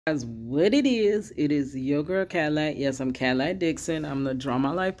Guys, what it is your girl Cadillac. Yes, I'm Cadillac Dixon. I'm the Draw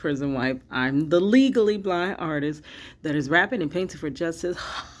My Life prison wife. I'm the legally blind artist that is rapping and painting for justice.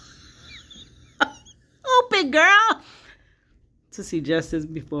 Open girl to see justice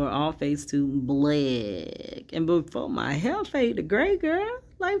before all fades to black and before my hair fade to gray, girl.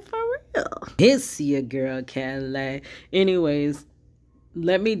 Like for real. It's your girl Cadillac. Anyways,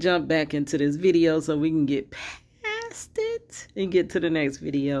 let me jump back into this video so we can get past it and get to the next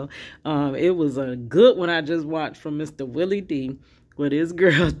video. It was a good one I just watched from Mr. Willie D, where this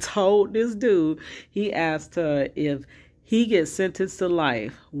girl told this dude, he asked her if he gets sentenced to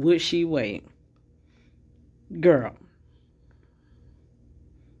life, would she wait? Girl,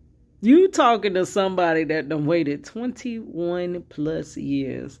 you talking to somebody that done waited 21 plus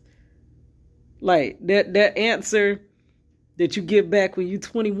years. Like that answer that you give back when you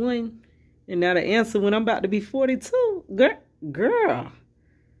 21, and now the answer when I'm about to be 42. Girl.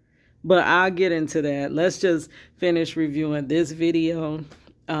 But I'll get into that. Let's just finish reviewing this video.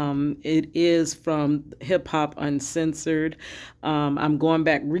 It is from Hip Hop Uncensored. I'm going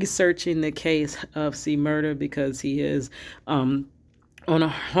back researching the case of C. Murder because he is on a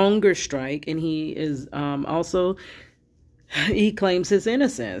hunger strike, and he is also, he claims his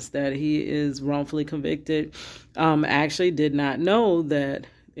innocence, that he is wrongfully convicted. Actually did not know that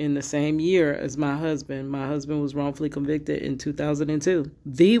in the same year as my husband was wrongfully convicted in 2002.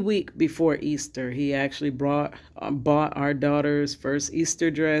 The week before Easter, he actually bought our daughter's first Easter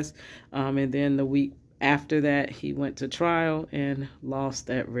dress. And then the week after that, he went to trial and lost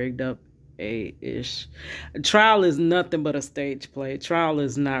that rigged up ish. Trial is nothing but a stage play. Trial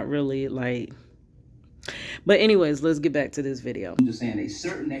is not really like... But anyways, let's get back to this video. I'm just saying, they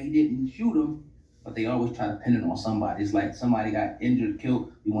certain that he didn't shoot him, but they always try to pin it on somebody. It's like somebody got injured,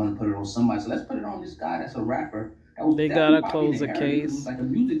 killed, you want to put it on somebody. So let's put it on this guy that's a rapper. They gotta close the case. It was like a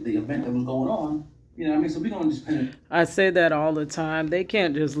music event that was going on. You know what I mean? So we don't just pin it. I say that all the time. They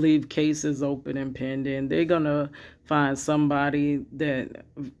can't just leave cases open and pending. They're gonna find somebody that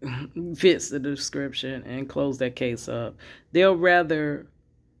fits the description and close that case up. They'll rather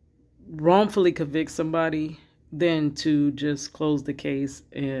wrongfully convict somebody than to just close the case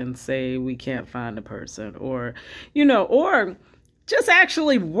and say we can't find the person, or, you know, or just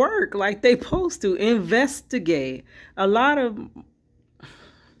actually work like they supposed to, investigate. A lot of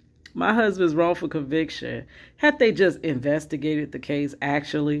my husband's wrongful conviction, had they just investigated the case,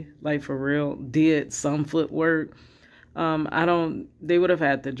 actually, like for real, did some footwork, they would have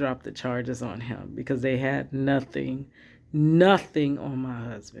had to drop the charges on him because they had nothing on my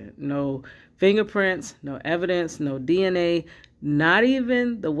husband. No fingerprints, no evidence, no DNA, not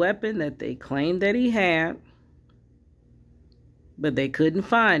even the weapon that they claimed that he had, but they couldn't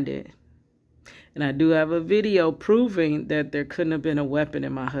find it. And I do have a video proving that there couldn't have been a weapon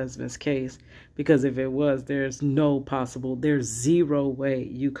in my husband's case, because if it was, there's zero way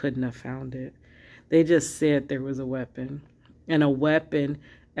you couldn't have found it. They just said there was a weapon, and a weapon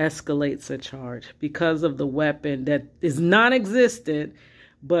escalates a charge because of the weapon that is non-existent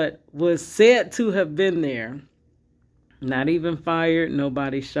but was said to have been there. Not even fired,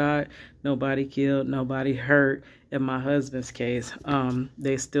 nobody shot, nobody killed, nobody hurt. In my husband's case,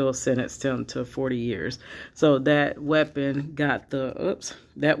 they still sentenced him to 40 years. So that weapon got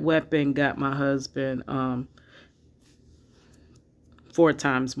my husband 4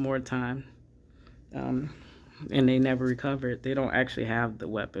 times more time. And they never recovered. They don't actually have the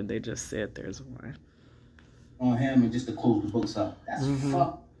weapon. They just said there's one on him, and just to close the books up. That's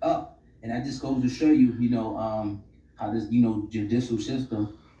fucked up. And that just goes to show you, you know, how this, you know, judicial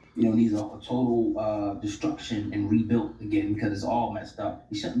system, you know, needs a total destruction and rebuilt again, because it's all messed up.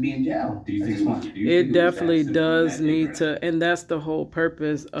 He shouldn't be in jail. It definitely does need to, and that's the whole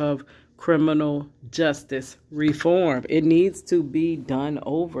purpose of criminal justice reform. It needs to be done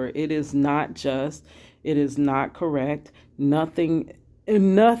over. It is not just. It is not correct. Nothing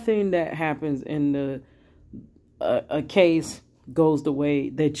that happens in a case goes the way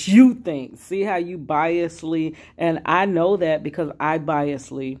that you think. See how you biasly, and I know that because I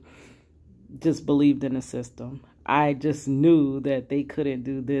biasly just believed in the system. I just knew that they couldn't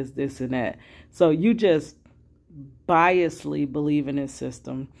do this, and that. So you just biasly believe in this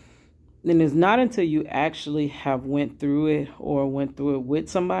system. And it's not until you actually have went through it, or went through it with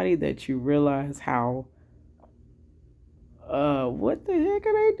somebody, that you realize how, what the heck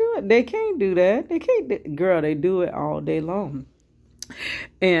are they doing? They can't do that. They can't, girl, they do it all day long.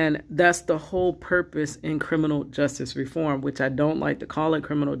 And that's the whole purpose in criminal justice reform, which I don't like to call it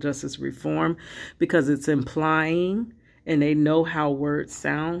criminal justice reform, because it's implying, and they know how words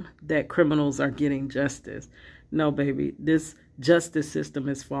sound, that criminals are getting justice. No, baby, this justice system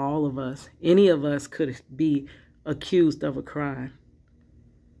is for all of us. Any of us could be accused of a crime.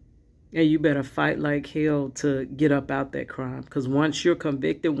 And you better fight like hell to get up out that crime. Because once you're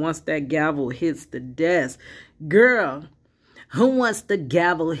convicted, once that gavel hits the desk, girl, once the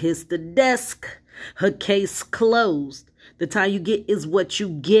gavel hits the desk, her case closed. The time you get is what you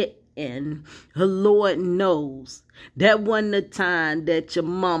get. And her Lord knows that wasn't the time that your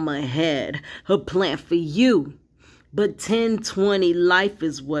mama had her plan for you. But 10-20 life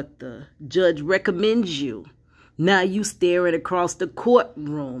is what the judge recommends you. Now you staring across the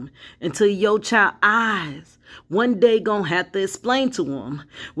courtroom until your child eyes one day gonna have to explain to him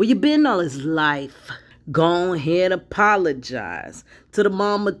where you been all his life. Go ahead, apologize to the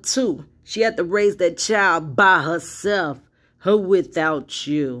mama too. She had to raise that child by herself, her without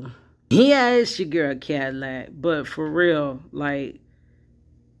you. Yeah, it's your girl Cadillac, but for real, like,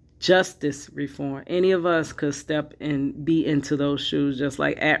 justice reform. Any of us could step and be into those shoes, just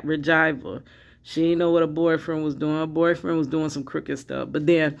like at Regiva. She didn't know what her boyfriend was doing. Her boyfriend was doing some crooked stuff. But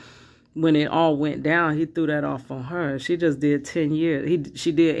then when it all went down, he threw that off on her. She just did 10 years.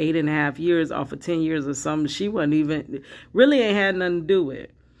 She did 8.5 years off of 10 years or something. She wasn't even, really ain't had nothing to do with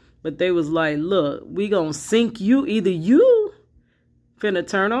it. But they was like, look, we gonna sink you. Either you finna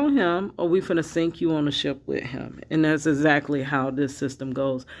turn on him or we finna sink you on the ship with him. And that's exactly how this system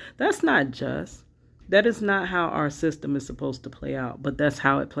goes. That's not just. That is not how our system is supposed to play out, but that's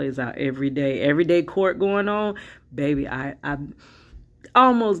how it plays out every day. Every day court going on, baby, I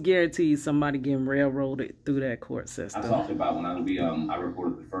almost guarantee somebody getting railroaded through that court system. I talked about when I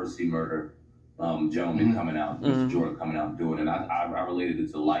reported the first C murder gentleman coming out, Mr. Jordan coming out and doing it. I related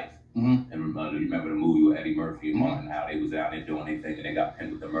it to life. And you remember the movie with Eddie Murphy and Martin, how they was out there doing their thing and they got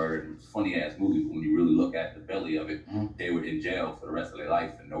pinned with the murder. And it's a funny ass movie, but when you really look at the belly of it, they were in jail for the rest of their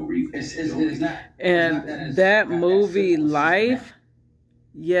life for no reason. It's not. And that movie, Life,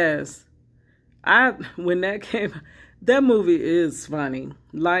 yes, when that came, that movie is funny.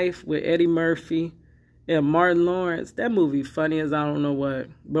 Life with Eddie Murphy and Martin Lawrence. That movie funny as I don't know what.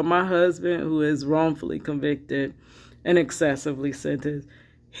 But my husband, who is wrongfully convicted and excessively sentenced,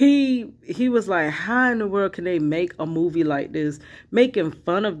 he was like, how in the world can they make a movie like this, making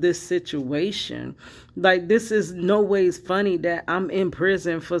fun of this situation? Like, this is no ways funny that I'm in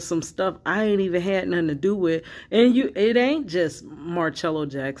prison for some stuff I ain't even had nothing to do with. And it ain't just Marcello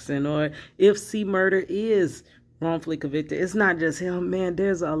Jackson, or if C Murder is wrongfully convicted, it's not just him, man.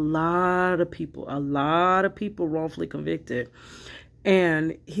 There's a lot of people wrongfully convicted.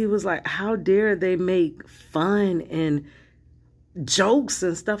 And he was like, how dare they make fun and jokes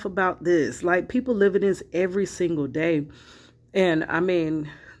and stuff about this? Like, people live in this every single day. And I mean,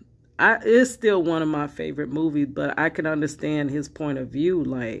 it's still one of my favorite movies, but I can understand his point of view.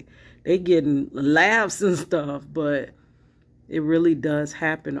 Like, they getting laughs and stuff, but it really does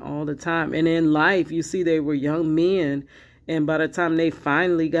happen all the time. And in life, you see, they were young men, and by the time they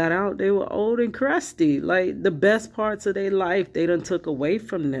finally got out, they were old and crusty. Like, the best parts of their life, they done took away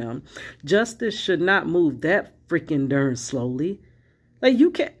from them. Justice should not move that freaking darn slowly. Like,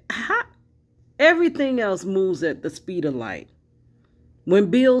 you can't, everything else moves at the speed of light.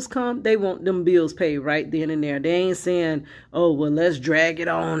 When bills come, they want them bills paid right then and there. They ain't saying, oh, well, let's drag it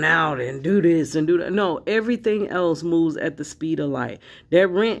on out and do this and do that. No, everything else moves at the speed of light. That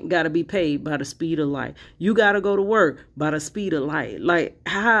rent got to be paid by the speed of light. You got to go to work by the speed of light. Like,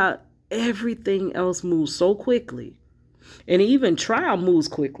 how everything else moves so quickly. And even trial moves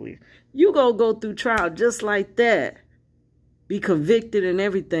quickly. You go through trial just like that, be convicted and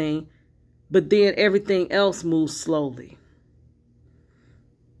everything, but then everything else moves slowly.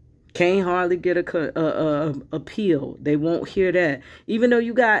 Can't hardly get a appeal. They won't hear that. Even though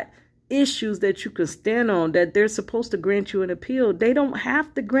you got issues that you can stand on, that they're supposed to grant you an appeal, they don't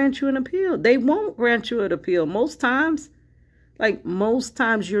have to grant you an appeal. They won't grant you an appeal. Most times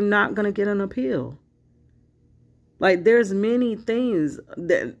you're not going to get an appeal. Like, there's many things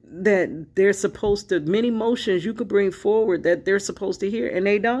that they're supposed to, many motions you could bring forward that they're supposed to hear, and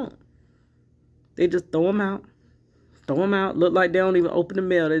they don't. They just throw them out. Throw them out. Look like they don't even open the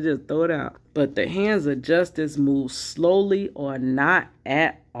mail. They just throw it out. But the hands of justice move slowly or not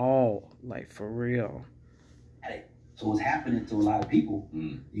at all. Like, for real. So it's happening to a lot of people.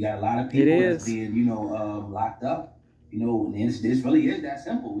 You got a lot of people that's being, locked up. And this really is that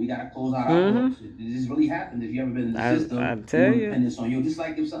simple. We got to close out our books. This really happens if you ever been in the system. I tell you. Dependence on you. Just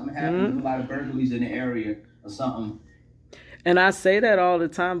like if something happens, a lot of burglaries in the area or something. And I say that all the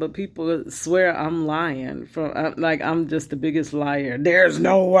time, but people swear I'm lying. I'm just the biggest liar. There's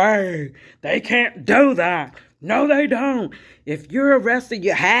no way. They can't do that. No, they don't. If you're arrested,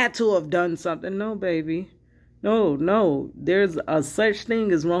 you had to have done something. No, baby. No. There's a such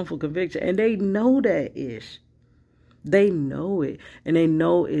thing as wrongful conviction. And they know that ish. They know it. And they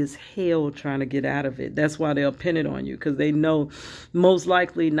know it's hell trying to get out of it. That's why they'll pin it on you. Because they know most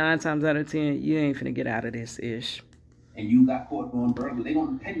likely 9 times out of 10, you ain't finna get out of this ish. And you got caught doing burglary, they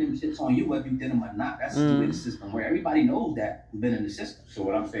gonna pin them shits on you whether you did them or not. That's the way the system where everybody knows that who's been in the system. So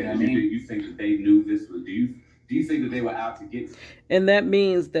what I'm saying is, you think that they knew this was? Do you think that they were out to get? And that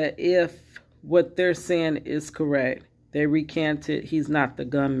means that if what they're saying is correct, they recanted, he's not the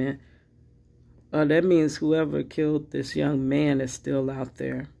gunman. That means whoever killed this young man is still out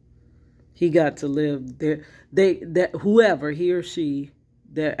there. He got to live there. Whoever, he or she,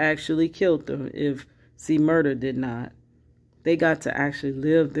 that actually killed them, murder did not. They got to actually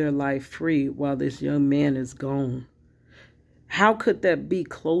live their life free while this young man is gone. How could that be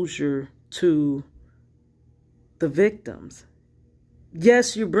closure to the victims?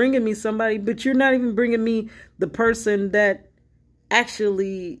 Yes, you're bringing me somebody, but you're not even bringing me the person that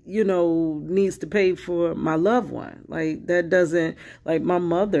actually, needs to pay for my loved one. Like, that doesn't, like my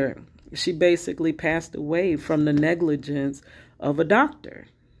mother, she basically passed away from the negligence of a doctor.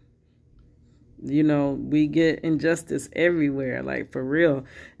 We get injustice everywhere, like for real.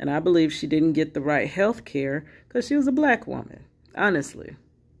 And I believe she didn't get the right health care because she was a black woman, honestly.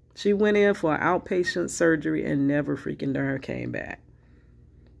 She went in for an outpatient surgery and never freaking darn came back.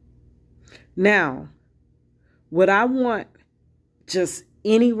 Now, would I want just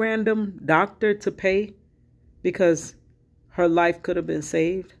any random doctor to pay because her life could have been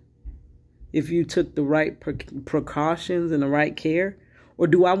saved if you took the right precautions and the right care? Or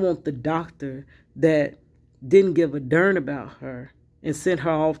do I want the doctor that didn't give a darn about her and sent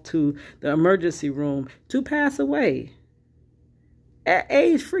her off to the emergency room to pass away at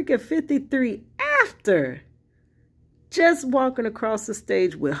age freaking 53 after just walking across the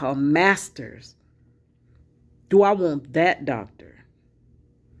stage with her masters? Do I want that doctor?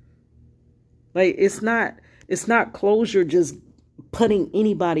 Like, it's not closure just pinning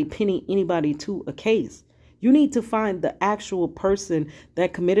anybody to a case. You need to find the actual person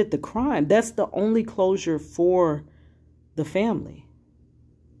that committed the crime. That's the only closure for the family.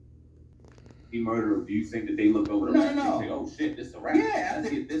 The murderer, do you think that they look over the record and say, oh shit, this is a rap? Yeah, let's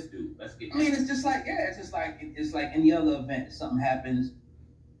get this dude. It's just like any other event. If something happens,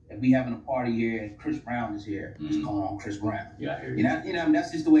 if we having a party here and Chris Brown is here, it's going on Chris Brown. Yeah, I hear you.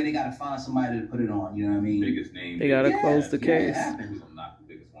 That's just the way they gotta find somebody to put it on. You know what I mean? Biggest name. They gotta close the case. We're gonna knock the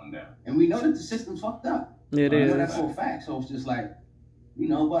biggest one down. And we know that the system's fucked up. It is. I know that for a fact. So it's just like,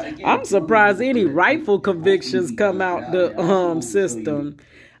 but again, I'm surprised any rightful convictions come out the system.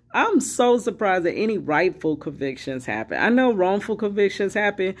 I'm so surprised that any rightful convictions happen. I know wrongful convictions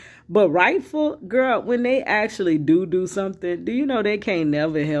happen, but rightful, girl, when they actually do something, do you know they can't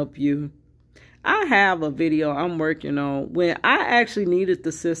never help you? I have a video I'm working on when I actually needed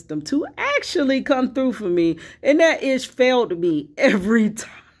the system to actually come through for me, and that ish failed me every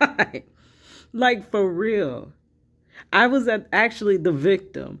time. Like, for real. I was actually the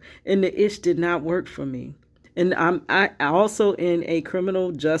victim, and the ish did not work for me. And I also in a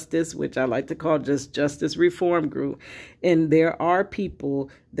criminal justice, which I like to call just justice reform group. And there are people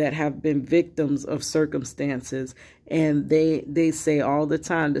that have been victims of circumstances. And they say all the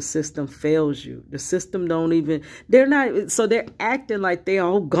time, the system fails you. The system they're acting like they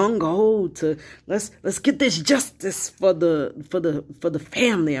all gung-ho to let's get this justice for the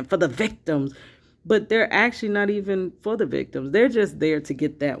family and for the victims. But they're actually not even for the victims. They're just there to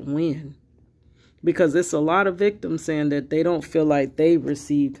get that win. Because it's a lot of victims saying that they don't feel like they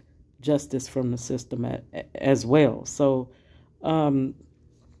received justice from the system as well. So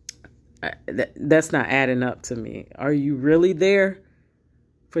that's not adding up to me. Are you really there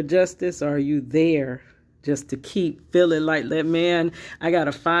for justice? Or are you there just to keep feeling like that man, I got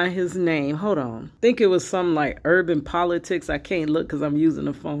to find his name. Hold on. I think it was something like Urban Politics. I can't look because I'm using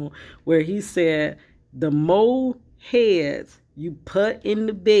the phone. Where he said, the more heads you put in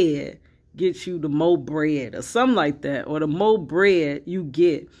the bed gets you the more bread, or something like that, or the more bread you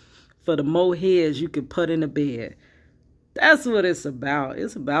get for the more heads you can put in the bed. That's what it's about.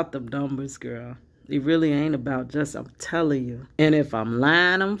 It's about the numbers, girl. It really ain't about just, I'm telling you. And if I'm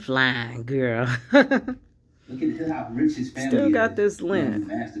lying, I'm flying, girl. Look at how rich his family still got is. this land.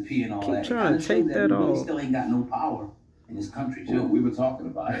 Master P and all Keep that. trying to take that off. He still ain't got no power in this country, too. Well, we were talking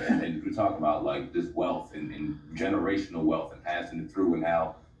about it, and we were talking about like this wealth and generational wealth and passing it through, and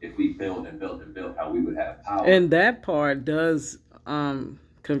how if we built and built and built, how we would have power. And that part does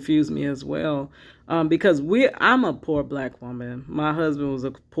confused me as well. Because I'm a poor black woman. My husband was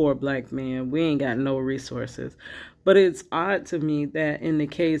a poor black man. We ain't got no resources. But it's odd to me that in the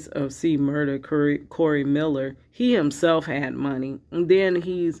case of C. Murder, Corey Miller, he himself had money. And then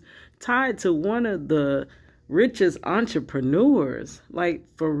he's tied to one of the richest entrepreneurs. Like,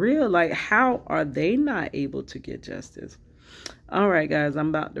 for real, like, how are they not able to get justice? All right, guys, I'm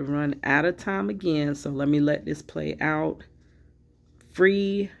about to run out of time again, so let me let this play out.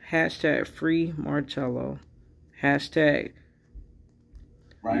 Free, hashtag free Marcello, hashtag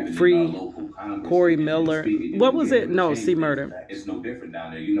free Corey Miller. What was it? No, C. Murder. It's no different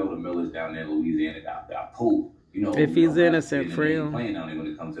down there. You know the Millers down there in Louisiana got pulled. You know, if he's innocent, free him. Playing down there when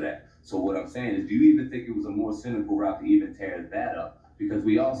it comes to that. So what I'm saying is, do you even think it was a more cynical route to even tear that up? Because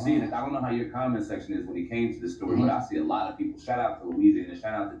we all see it. I don't know how your comment section is when it came to this story, but I see a lot of people. Shout out to Louisiana,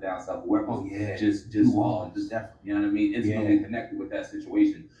 shout out to down south, wherever. Just you know what I mean? Instantly connected with that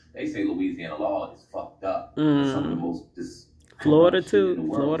situation. They say Louisiana law is fucked up. It's some of the most Florida too.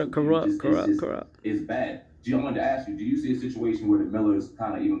 Florida corrupt. It's bad. I wanted to ask you, do you see a situation where the Millers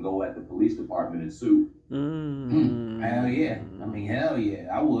kind of even go at the police department and sue? Hell yeah. I mean, hell yeah.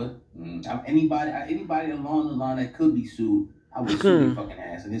 I would. Anybody along the line that could be sued, I would sue their fucking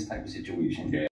ass in this type of situation. Yeah.